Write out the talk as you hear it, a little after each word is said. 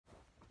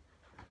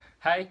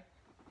Hai.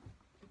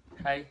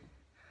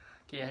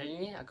 Okay, hari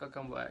ni aku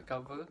akan buat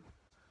cover.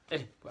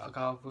 Buat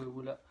cover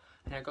pula.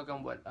 Hari ni aku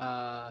akan buat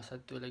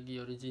satu lagi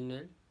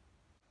original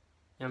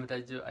yang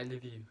bertajuk I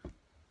Love You.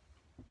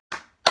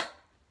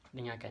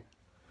 Dengarkan.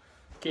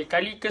 Okay,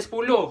 kali ke-10.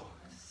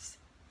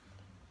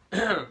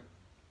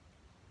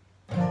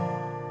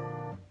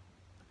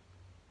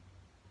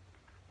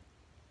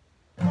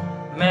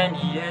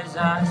 Many years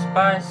has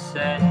passed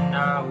and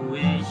I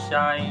wish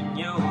I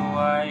knew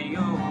why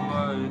you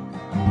were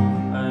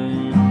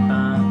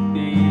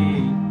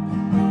unhappy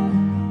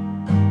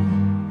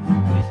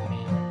with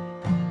me.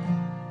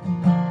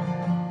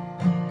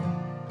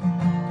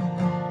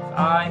 If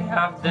I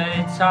have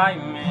the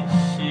time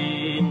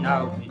machine,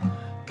 I will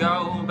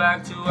go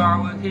back to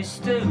our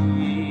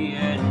history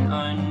and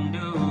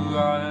undo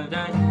all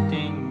the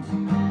things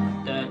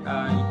that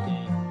I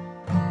did.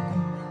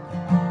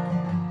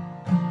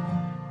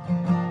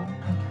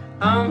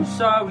 I'm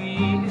sorry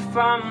if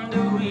I'm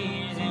the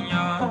reason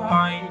your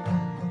heart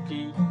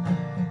bleeds.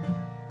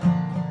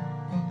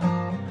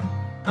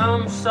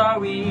 I'm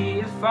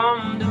sorry if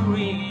I'm the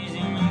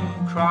reason you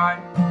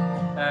cry.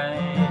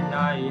 And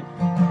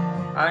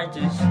I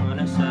just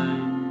wanna say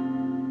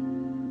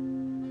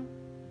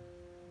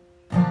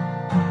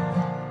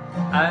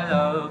I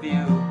love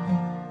you.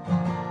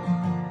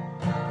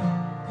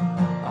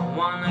 I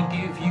wanna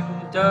give you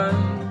the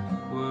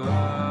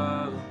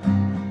world.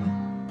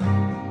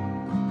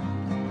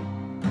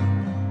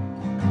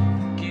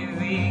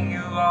 Giving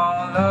you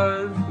all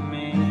of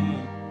me,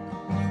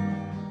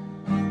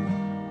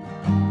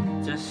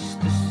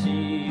 just to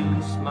see you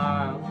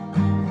smile,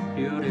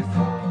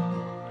 beautiful.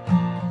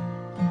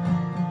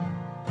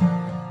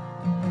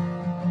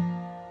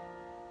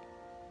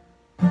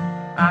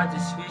 I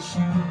just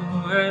wish you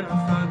would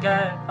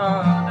forget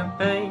all the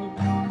pain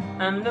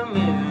and the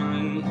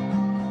misery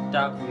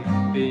that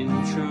we've been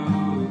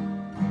through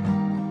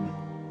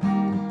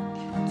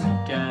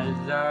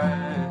together.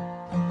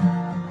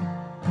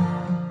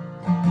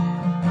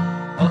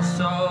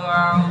 Also,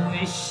 I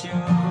wish you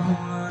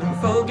wouldn't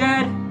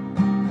forget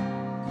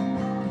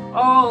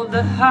all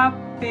the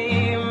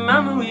happy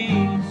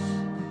memories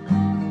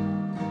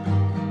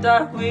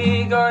that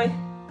we got.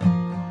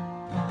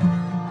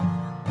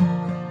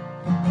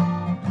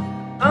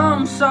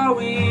 I'm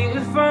sorry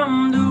if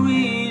I'm the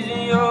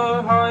reason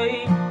your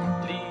heart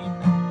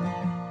bleeds.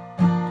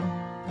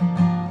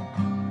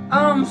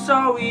 I'm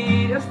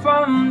sorry if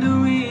I'm the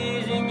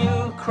reason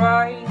you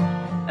cry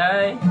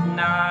at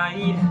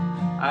night.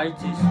 I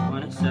just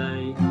wanna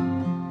say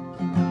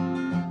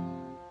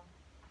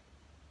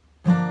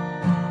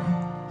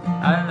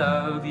I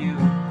love you.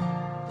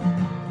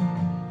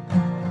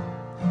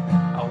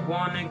 I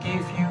wanna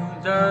give you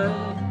the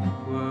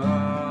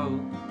world.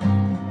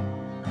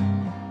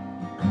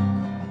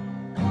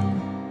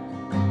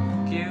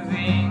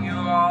 Giving you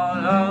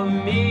all of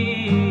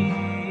me,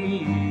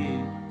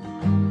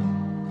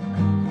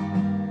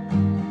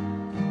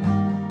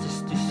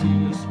 just to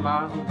see you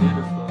smile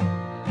beautiful.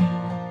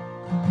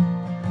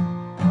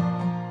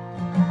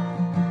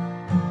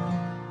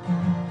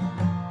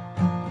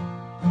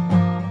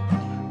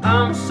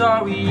 I'm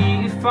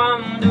sorry if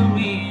I'm the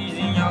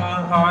reason your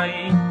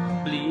heart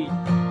bleeds.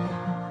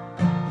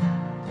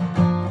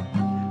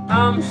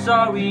 I'm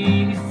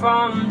sorry if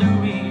I'm the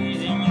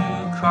reason you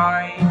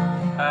cry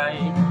at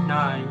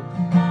night.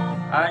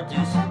 I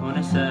just wanna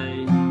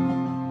say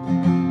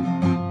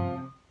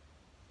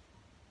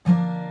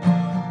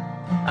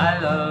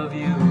I love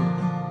you.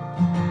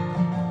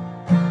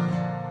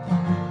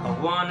 I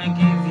wanna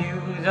give you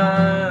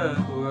the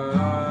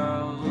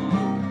world.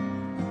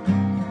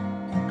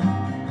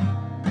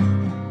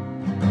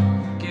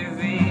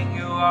 Giving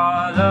you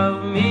all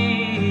of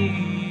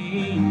me,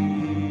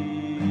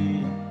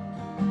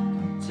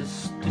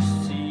 just to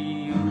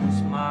see you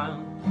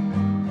smile,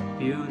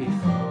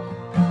 beautiful.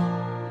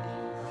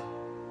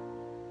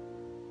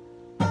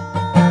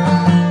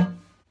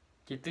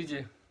 Gitu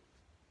je.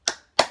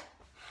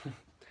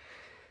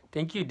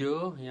 Thank you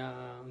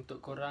yang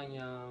untuk korang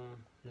yang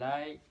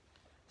like,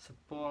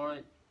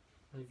 support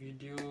my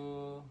video,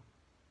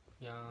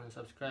 yang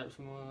subscribe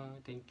semua.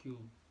 Thank you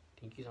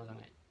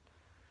sangat-sangat.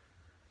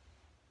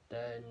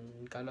 Dan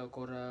kalau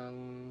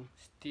korang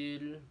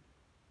still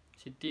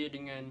setia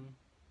dengan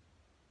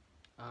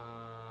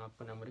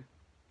apa nama dia,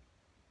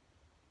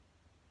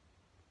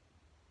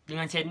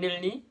 dengan channel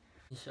ni,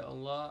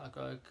 InsyaAllah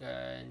aku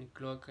akan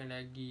keluarkan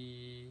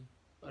lagi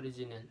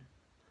original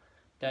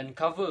dan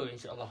cover,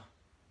 InsyaAllah.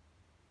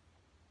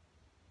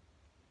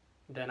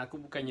 Dan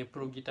aku bukannya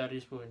pro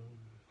gitaris pun,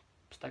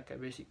 setakat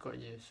basic chord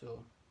je.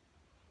 So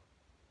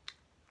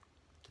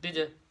gitu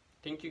je.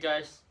 Thank you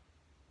guys.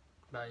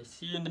 Bye.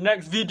 See you in the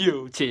next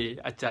video.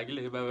 Acah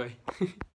gila. Bye bye.